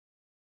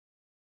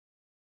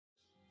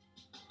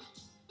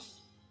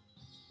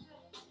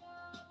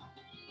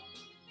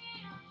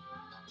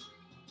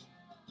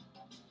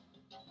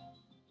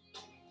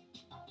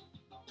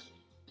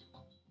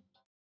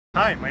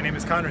Hi, my name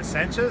is Conrad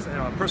Sanchez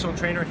and I'm a personal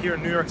trainer here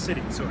in New York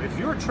City. So if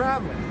you're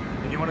traveling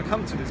and you want to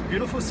come to this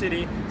beautiful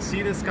city,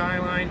 see the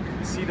skyline,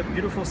 see the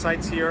beautiful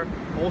sights here,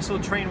 also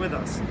train with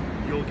us.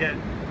 You'll get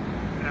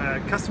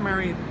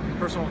customary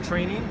personal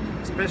training,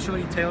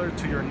 especially tailored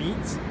to your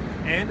needs,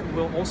 and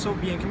we'll also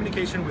be in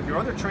communication with your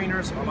other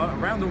trainers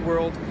around the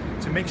world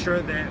to make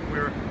sure that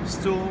we're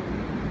still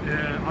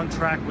on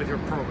track with your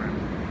program.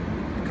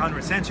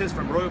 Conrad Sanchez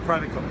from Royal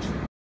Private Coach.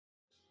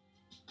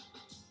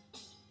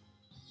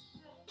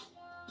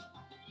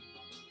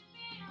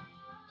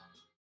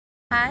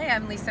 Hi,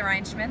 I'm Lisa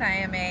Reinschmidt. I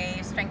am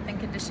a strength and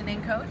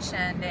conditioning coach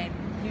and a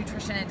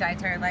nutrition and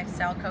dietary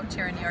lifestyle coach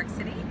here in New York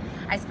City.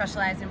 I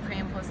specialize in pre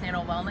and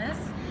postnatal wellness,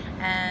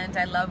 and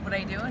I love what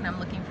I do, and I'm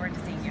looking forward to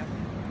seeing you.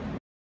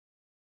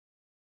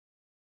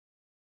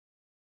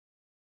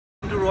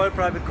 To Royal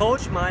Private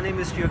Coach. My name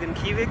is Jürgen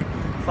Kiewig,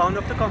 founder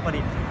of the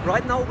company.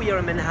 Right now we are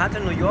in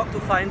Manhattan, New York to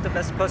find the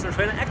best personal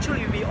trainer.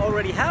 Actually, we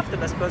already have the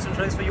best personal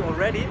trainers for you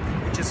already.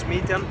 We just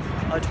meet them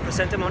to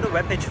present them on the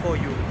webpage for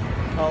you.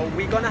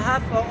 We're gonna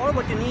have all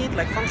what you need,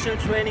 like functional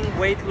training,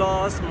 weight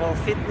loss, more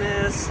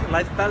fitness,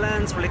 life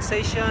balance,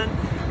 relaxation,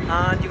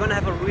 and you're gonna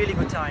have a really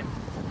good time.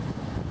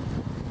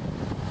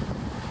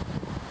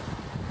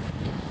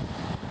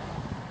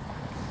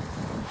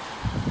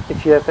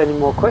 If you have any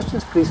more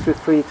questions, please feel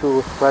free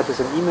to write us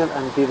an email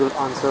and we will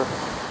answer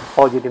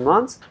all your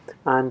demands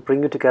and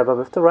bring you together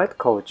with the right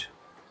coach.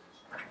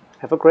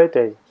 Have a great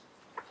day.